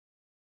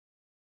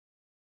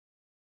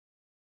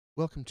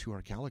Welcome to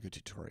our Galaga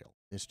tutorial.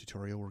 In this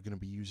tutorial, we're going to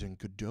be using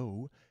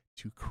Godot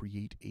to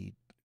create a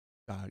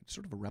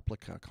sort of a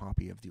replica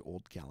copy of the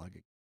old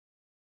Galaga.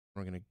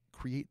 We're going to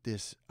create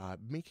this,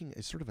 making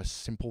a sort of a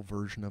simple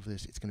version of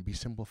this. It's going to be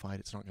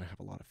simplified. It's not going to have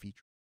a lot of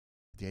features.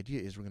 The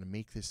idea is we're going to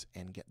make this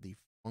and get the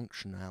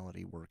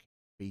functionality working,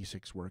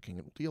 basics working.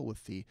 It will deal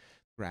with the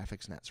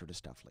graphics and that sort of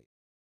stuff later.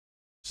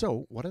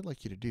 So what I'd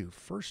like you to do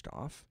first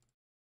off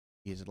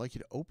is I'd like you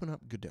to open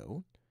up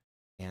Godot.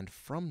 And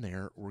from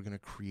there, we're going to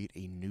create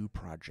a new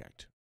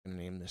project. I'm going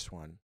to name this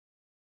one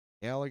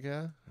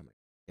Galaga. I'm going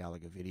to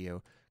Galaga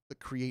video. Click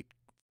Create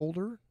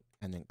Folder,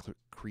 and then click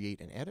Create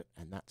and Edit,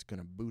 and that's going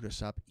to boot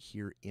us up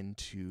here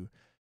into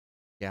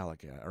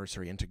Galaga, or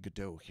sorry, into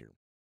Godot here.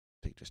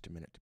 Take just a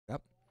minute to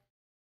boot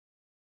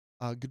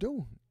up.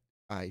 Godot,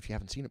 if you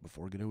haven't seen it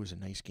before, Godot is a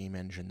nice game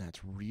engine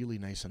that's really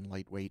nice and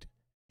lightweight,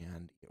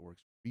 and it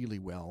works really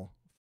well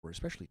for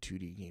especially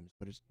 2D games,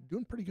 but it's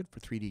doing pretty good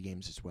for 3D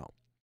games as well.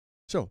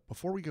 So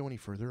before we go any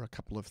further, a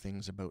couple of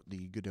things about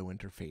the Godot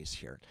interface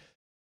here.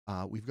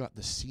 We've got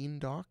the scene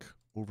dock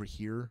over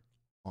here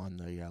on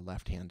the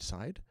left-hand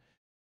side,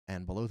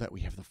 and below that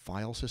we have the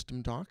file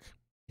system dock.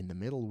 In the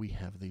middle we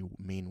have the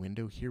main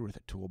window here with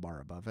a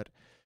toolbar above it,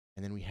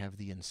 and then we have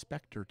the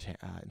inspector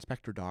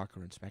dock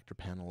or inspector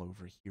panel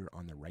over here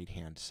on the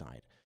right-hand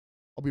side.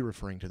 I'll be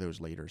referring to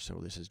those later, so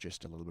this is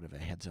just a little bit of a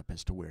heads up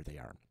as to where they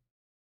are.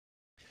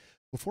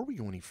 Before we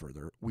go any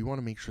further, we want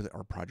to make sure that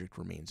our project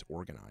remains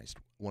organized.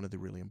 One of the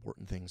really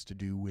important things to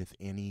do with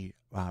any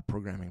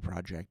programming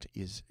project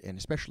is, and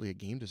especially a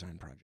game design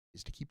project,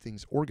 is to keep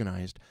things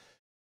organized,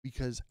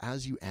 because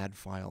as you add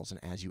files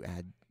and as you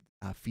add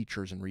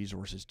features and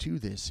resources to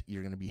this,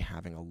 you're going to be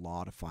having a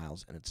lot of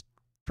files, and it's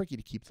tricky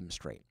to keep them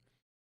straight.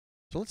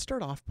 So let's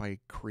start off by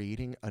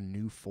creating a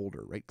new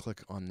folder.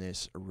 Right-click on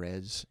this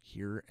res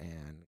here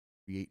and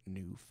create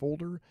new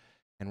folder,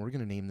 and we're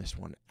going to name this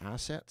one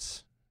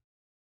Assets.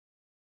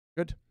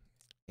 Good.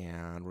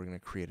 And we're going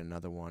to create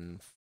another one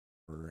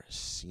for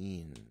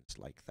scenes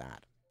like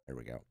that. There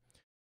we go.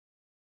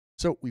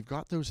 So we've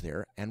got those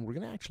there, and we're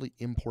going to actually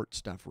import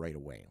stuff right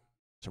away.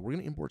 So we're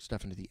going to import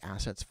stuff into the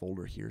assets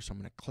folder here. So I'm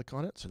going to click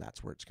on it. So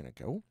that's where it's going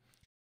to go.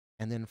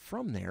 And then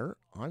from there,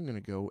 I'm going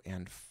to go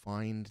and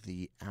find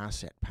the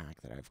asset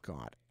pack that I've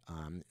got.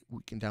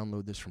 We can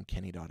download this from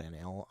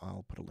kenny.nl.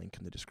 I'll put a link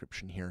in the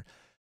description here.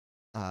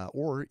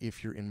 Or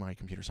if you're in my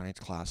computer science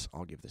class,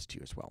 I'll give this to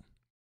you as well.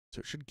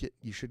 So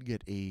you should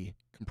get a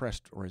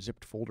compressed or a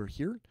zipped folder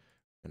here.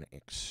 I'm going to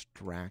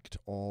extract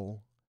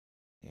all,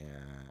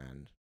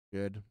 and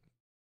good.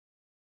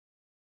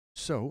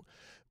 So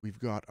we've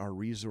got our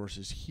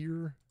resources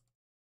here.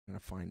 I'm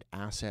going to find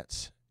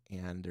assets,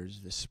 and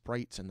there's the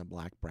sprites and the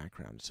black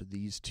background. So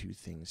these two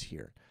things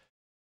here.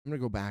 I'm going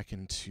to go back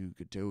into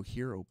Godot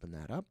here, open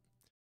that up.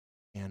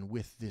 And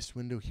with this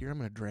window here, I'm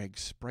going to drag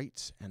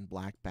sprites and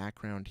black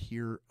background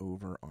here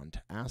over onto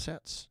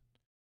assets.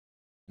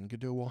 And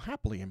Godot will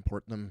happily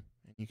import them,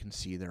 and you can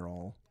see they're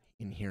all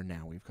in here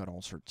now. We've got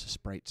all sorts of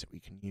sprites that we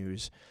can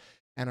use,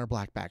 and our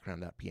black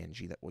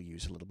background.png that we'll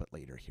use a little bit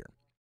later here.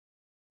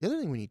 The other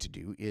thing we need to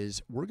do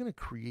is we're going to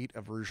create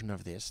a version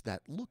of this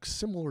that looks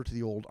similar to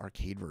the old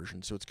arcade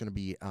version. So it's going to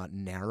be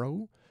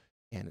narrow,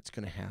 and it's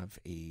going to have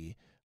a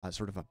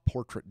sort of a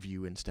portrait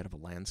view instead of a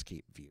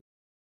landscape view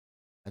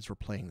as we're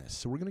playing this.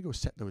 So we're going to go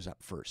set those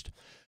up first.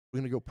 We're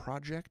going to go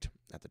Project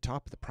at the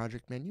top of the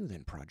Project menu,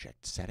 then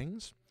Project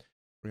Settings.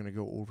 We're going to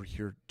go over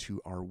here to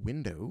our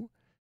window,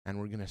 and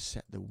we're going to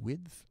set the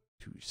width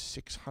to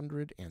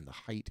 600 and the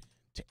height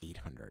to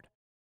 800.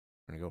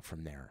 We're going to go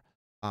from there.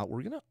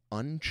 We're going to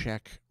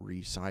uncheck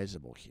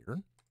resizable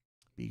here,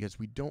 because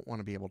we don't want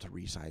to be able to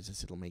resize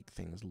this. It'll make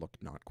things look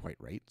not quite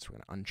right. So we're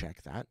going to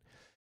uncheck that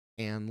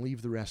and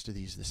leave the rest of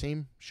these the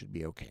same. Should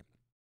be okay.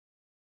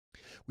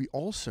 We're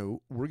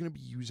going to be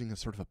using a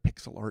sort of a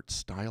pixel art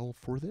style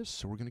for this.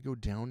 So we're going to go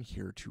down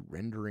here to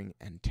Rendering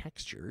and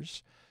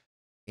Textures.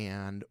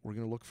 And we're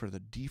going to look for the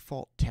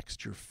default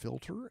texture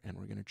filter, and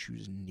we're going to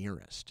choose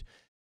Nearest.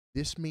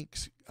 This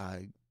makes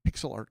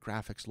pixel art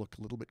graphics look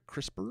a little bit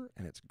crisper,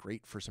 and it's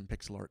great for some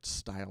pixel art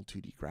style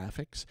 2D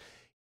graphics.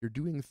 If you're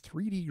doing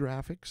 3D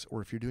graphics,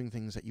 or if you're doing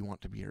things that you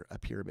want to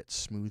appear a bit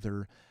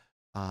smoother,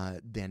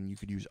 then you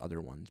could use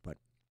other ones, but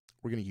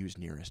we're going to use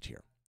Nearest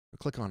here. We'll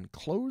click on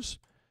Close,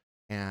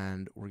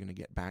 and we're going to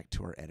get back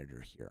to our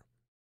editor here.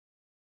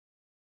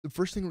 The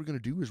first thing we're going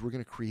to do is we're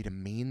going to create a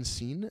main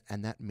scene,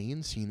 and that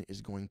main scene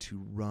is going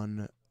to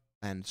run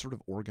and sort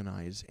of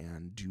organize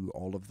and do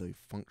all of the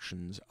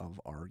functions of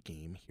our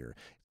game here.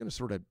 It's going to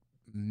sort of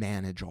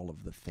manage all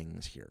of the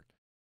things here.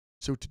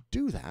 So to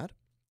do that,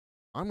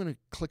 I'm going to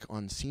click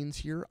on Scenes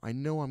here. I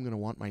know I'm going to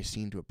want my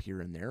scene to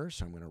appear in there,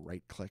 so I'm going to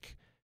right-click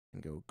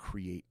and go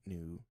Create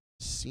New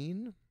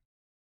Scene.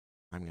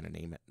 I'm going to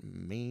name it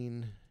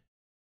Main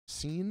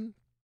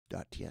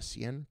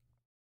Scene.tscn,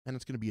 and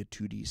it's going to be a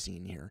 2D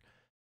scene here.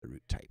 The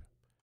root type.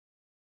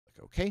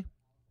 Click OK,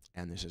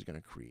 and this is going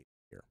to create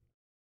here.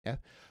 Yeah.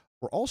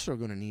 We're also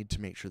going to need to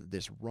make sure that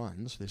this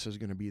runs. This is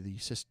going to be the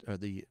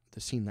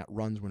scene that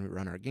runs when we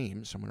run our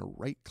game. So I'm going to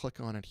right-click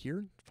on it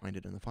here, find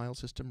it in the file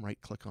system,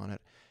 right-click on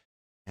it,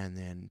 and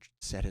then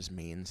set as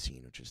main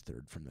scene, which is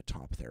third from the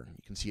top there.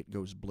 You can see it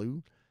goes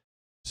blue,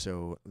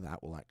 so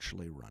that will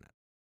actually run it.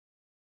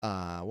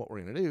 What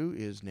we're going to do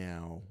is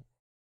now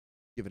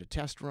give it a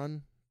test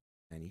run,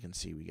 and you can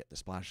see we get the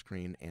splash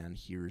screen, and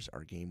here's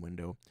our game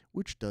window,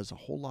 which does a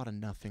whole lot of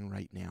nothing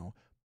right now,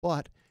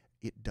 but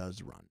it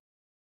does run.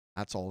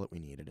 That's all that we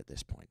needed at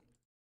this point.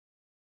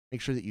 Make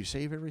sure that you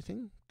save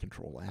everything.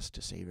 Control S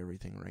to save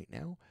everything right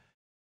now.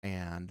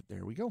 And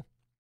there we go.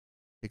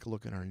 Take a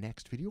look at our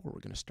next video where we're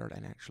going to start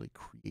and actually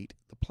create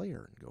the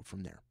player and go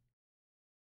from there.